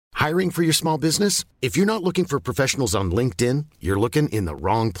Hiring for your small business? If you're not looking for professionals on LinkedIn, you're looking in the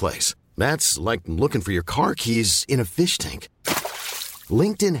wrong place. That's like looking for your car keys in a fish tank.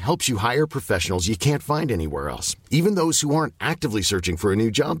 LinkedIn helps you hire professionals you can't find anywhere else, even those who aren't actively searching for a new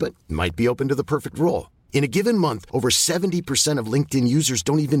job but might be open to the perfect role. In a given month, over 70% of LinkedIn users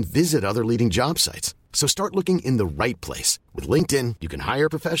don't even visit other leading job sites. So start looking in the right place. With LinkedIn, you can hire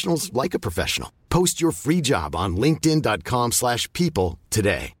professionals like a professional. Post your free job on linkedin.com/people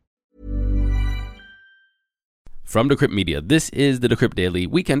today. From Decrypt Media, this is the Decrypt Daily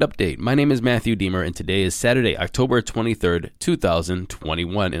Weekend Update. My name is Matthew Deemer, and today is Saturday, October 23rd,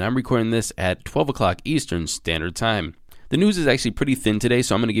 2021, and I'm recording this at 12 o'clock Eastern Standard Time. The news is actually pretty thin today,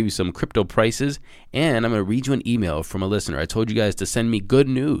 so I'm going to give you some crypto prices, and I'm going to read you an email from a listener. I told you guys to send me good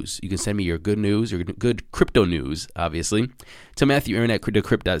news. You can send me your good news, your good crypto news, obviously, to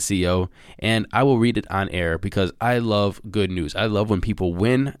MatthewAaron@decrypt.co, and I will read it on air because I love good news. I love when people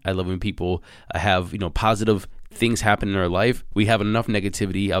win. I love when people have, positive things happen in our life. We have enough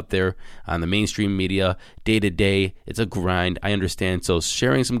negativity out there on the mainstream media day to day. It's a grind. I understand. So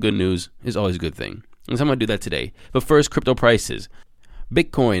sharing some good news is always a good thing. And so I'm going to do that today. But first, crypto prices.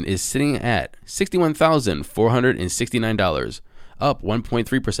 Bitcoin is sitting at $61,469, up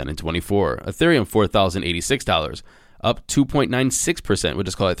 1.3% in 24. Ethereum, $4,086, up 2.96%, we'll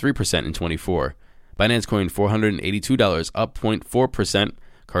just call it 3% in 24. Binance Coin, $482, up 0.4%.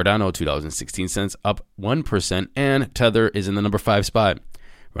 Cardano, $2.16, up 1%. And Tether is in the number 5 spot.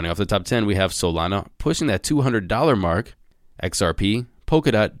 Running off the top 10, we have Solana pushing that $200 mark, XRP,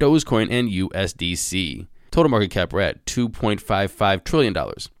 Polkadot, Dogecoin, and USDC. Total market cap, we're at $2.55 trillion.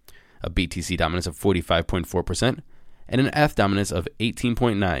 A BTC dominance of 45.4% and an ETH dominance of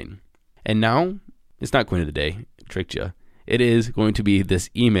 18.9%. And now, it's not coin of the day. Tricked you. It is going to be this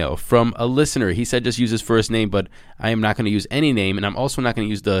email from a listener. He said just use his first name, but I am not going to use any name, and I'm also not going to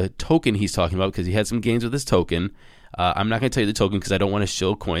use the token he's talking about because he had some gains with his token. I'm not going to tell you the token because I don't want to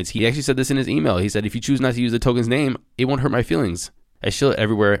shill coins. He actually said this in his email. He said, if you choose not to use the token's name, it won't hurt my feelings. I shill it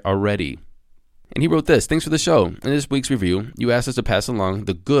everywhere already. And he wrote this: thanks for the show. In this week's review, you asked us to pass along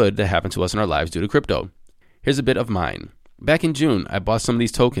the good that happened to us in our lives due to crypto. Here's a bit of mine. Back in June, I bought some of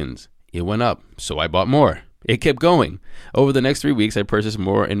these tokens. It went up, so I bought more. It kept going. Over the next 3 weeks, I purchased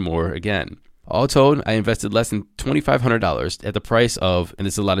more and more again. All told, I invested less than $2,500 at the price of, and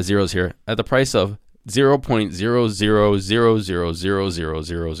there's a lot of zeros here, at the price of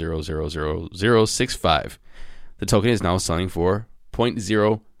 0.000000000065. The token is now selling for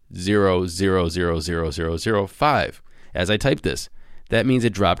 0.00000005. As I type this, that means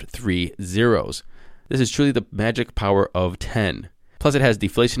it dropped 3 zeros. This is truly the magic power of 10. Plus, it has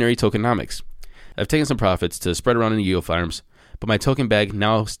deflationary tokenomics. I've taken some profits to spread around in the yield farms, but my token bag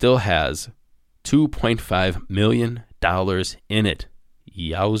now still has $2.5 million in it.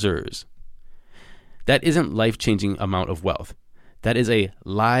 Yowzers. That isn't life-changing amount of wealth. That is a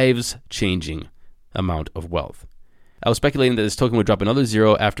lives-changing amount of wealth. I was speculating that this token would drop another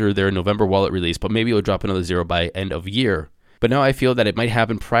zero after their November wallet release, but maybe it would drop another zero by end of year. But now I feel that it might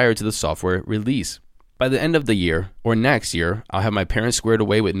happen prior to the software release. By the end of the year, or next year, I'll have my parents squared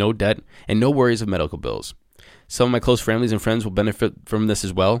away with no debt and no worries of medical bills. Some of my close families and friends will benefit from this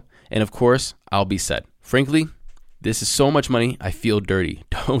as well, and of course, I'll be set. Frankly, this is so much money, I feel dirty.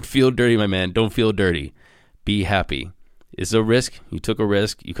 Don't feel dirty, my man. Don't feel dirty. Be happy. It's a risk. You took a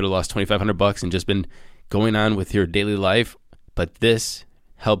risk. You could have lost $2,500 and just been going on with your daily life, but this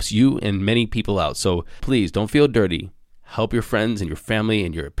helps you and many people out. So please don't feel dirty. Help your friends and your family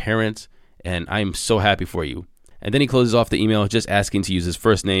and your parents, and I'm so happy for you. And then he closes off the email just asking to use his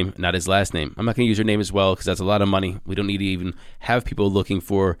first name, not his last name. I'm not going to use your name as well because that's a lot of money. We don't need to even have people looking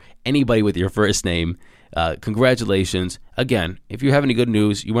for anybody with your first name. Congratulations. Again, if you have any good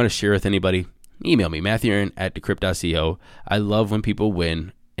news you want to share with anybody, email me, MatthewAaron@decrypt.co. I love when people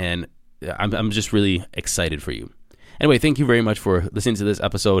win, and I'm just really excited for you. Anyway, thank you very much for listening to this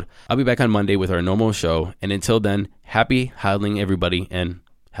episode. I'll be back on Monday with our normal show. And until then, happy hodling, everybody, and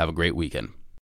have a great weekend.